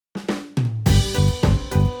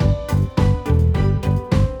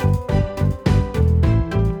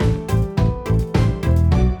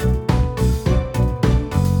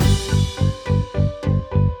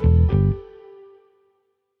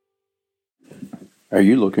Are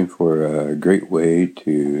you looking for a great way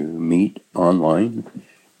to meet online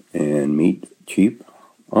and meet cheap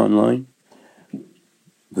online?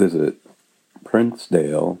 Visit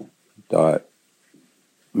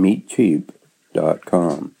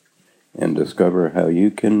princedale.meetcheap.com and discover how you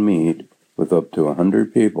can meet with up to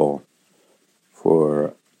 100 people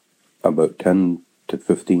for about $10 to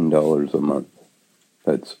 $15 a month.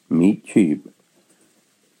 That's Meet Cheap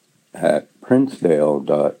at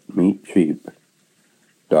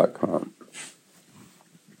princedale.meetcheap.com.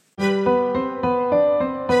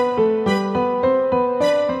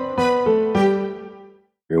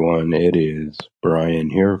 Everyone, it is Brian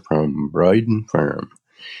here from Briden Farm,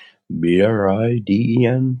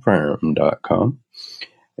 Briden Farm.com,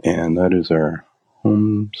 and that is our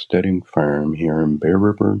homesteading farm here in Bear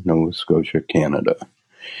River, Nova Scotia, Canada.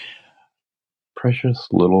 Precious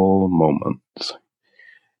little moments.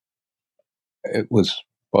 It was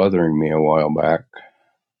bothering me a while back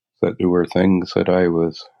that there were things that I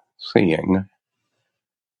was seeing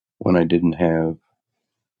when I didn't have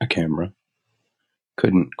a camera,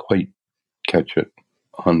 couldn't quite catch it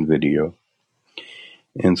on video.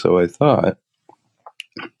 And so I thought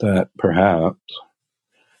that perhaps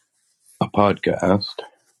a podcast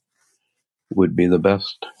would be the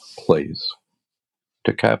best place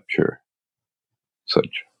to capture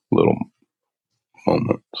such little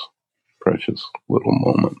moments, precious little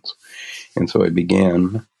moments. And so I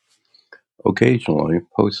began occasionally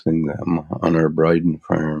posting them on our Briden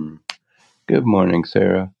Farm. Good morning,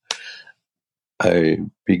 Sarah. I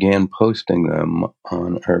began posting them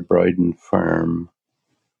on our Briden Farm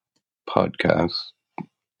podcast,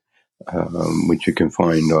 which you can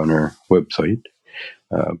find on our website,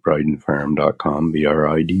 bridenfarm.com,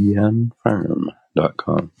 BRIDN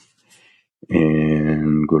farm.com.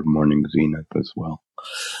 And good morning, Zenith, as well.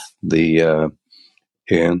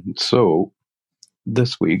 And so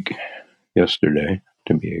this week, yesterday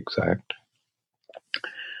to be exact,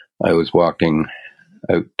 I was walking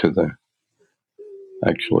out to the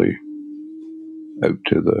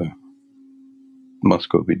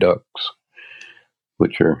Muscovy ducks,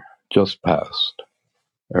 which are just past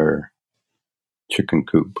our chicken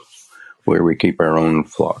coop, where we keep our own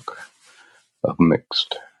flock of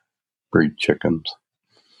mixed breed chickens.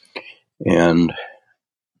 And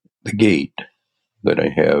the gate that I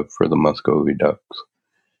have for the Muscovy ducks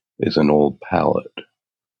is an old pallet.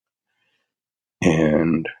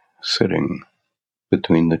 And sitting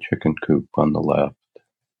between the chicken coop on the left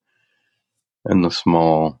and the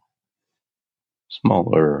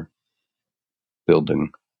smaller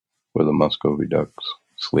building where the Muscovy ducks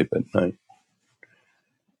sleep at night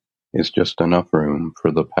is just enough room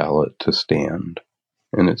for the pallet to stand,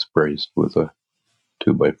 and it's braced with a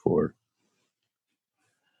 2x4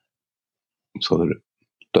 so that it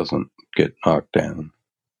doesn't get knocked down.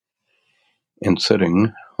 And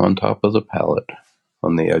sitting on top of the pallet,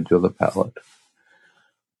 on the edge of the pallet,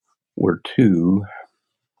 were two,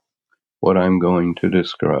 what I'm going to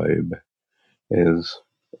describe as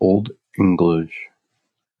Old English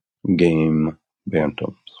game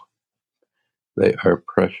bantams. They are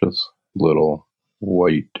precious little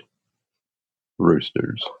white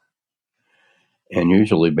roosters. And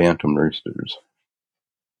usually bantam roosters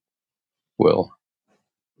will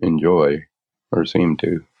enjoy, or seem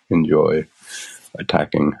to enjoy,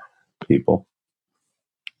 attacking people.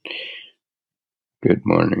 Good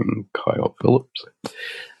morning, Kyle Phillips.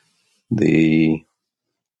 These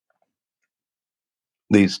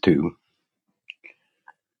two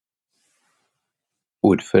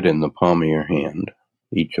would fit in the palm of your hand,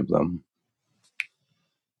 each of them.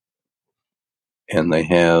 And they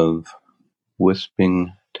have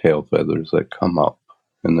wisping tail feathers that come up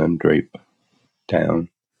and then drape down.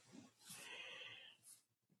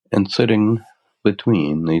 And sitting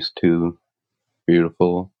between these two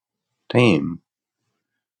beautiful tame.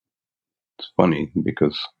 It's funny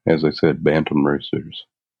because, as I said, bantam roosters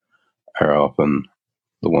are often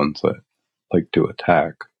the ones that like to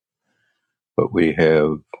attack. But we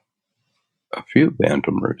have a few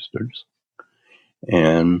bantam roosters,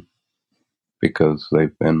 and because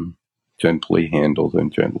they've been gently handled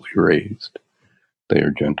and gently raised, they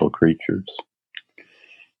are gentle creatures.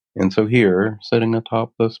 And so here, sitting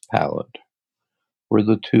atop this pallet, were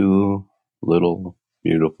the two little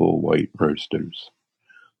beautiful white roosters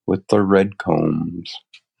with their red combs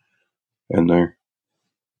and their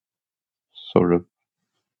sort of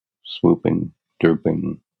swooping,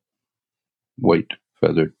 drooping, white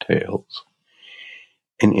feathered tails.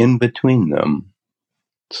 And in between them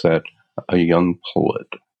sat a young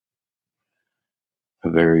pullet, a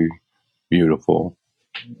very beautiful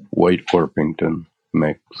white Orpington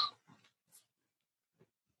mix.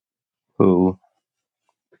 who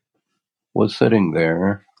was sitting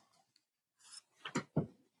there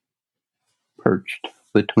perched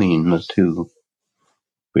between the two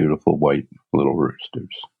beautiful white little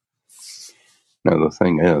roosters. Now the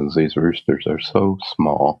thing is, these roosters are so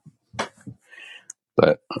small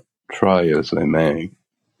that, try as they may,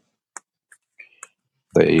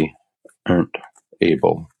 they aren't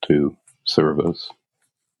able to service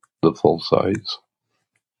the full-size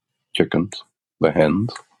chickens, the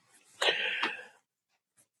hens.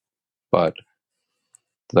 But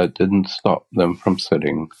that didn't stop them from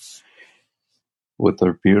sitting with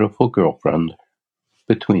their beautiful girlfriend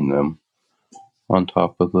between them on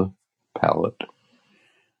top of the pallet.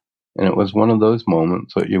 And it was one of those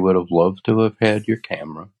moments that you would have loved to have had your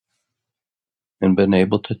camera and been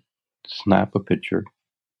able to snap a picture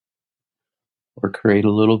or create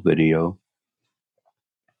a little video.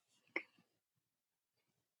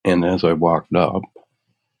 And as I walked up,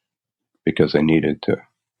 because I needed to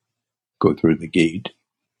go through the gate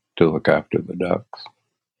to look after the ducks,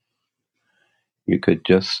 you could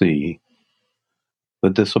just see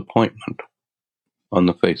the disappointment on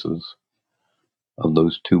the faces of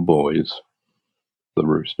those two boys, the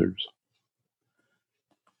roosters,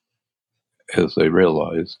 as they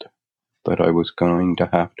realized that I was going to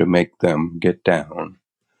have to make them get down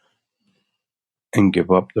and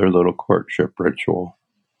give up their little courtship ritual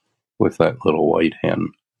with that little white hen.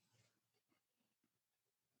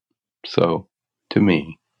 So, to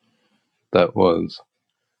me, that was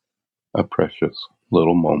a precious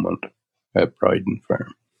little moment at Briden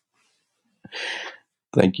Farm.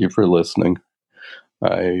 Thank you for listening.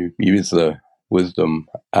 I use the Wisdom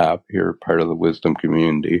app here, part of the Wisdom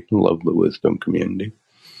community. Love the Wisdom community.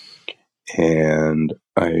 And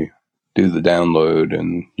I do the download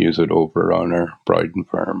and use it over on our Briden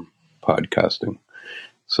Farm podcasting.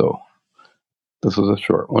 So this is a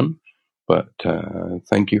short one, but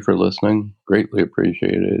thank you for listening. Greatly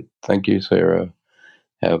appreciate it. Thank you, Sarah.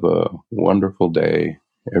 Have a wonderful day,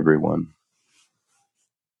 everyone.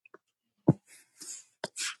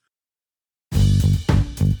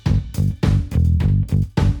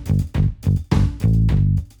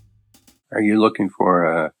 Are you looking for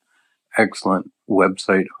an excellent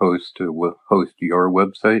website host to host your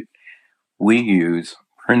website? We use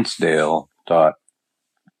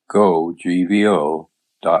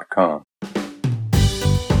princedale.gvo.com.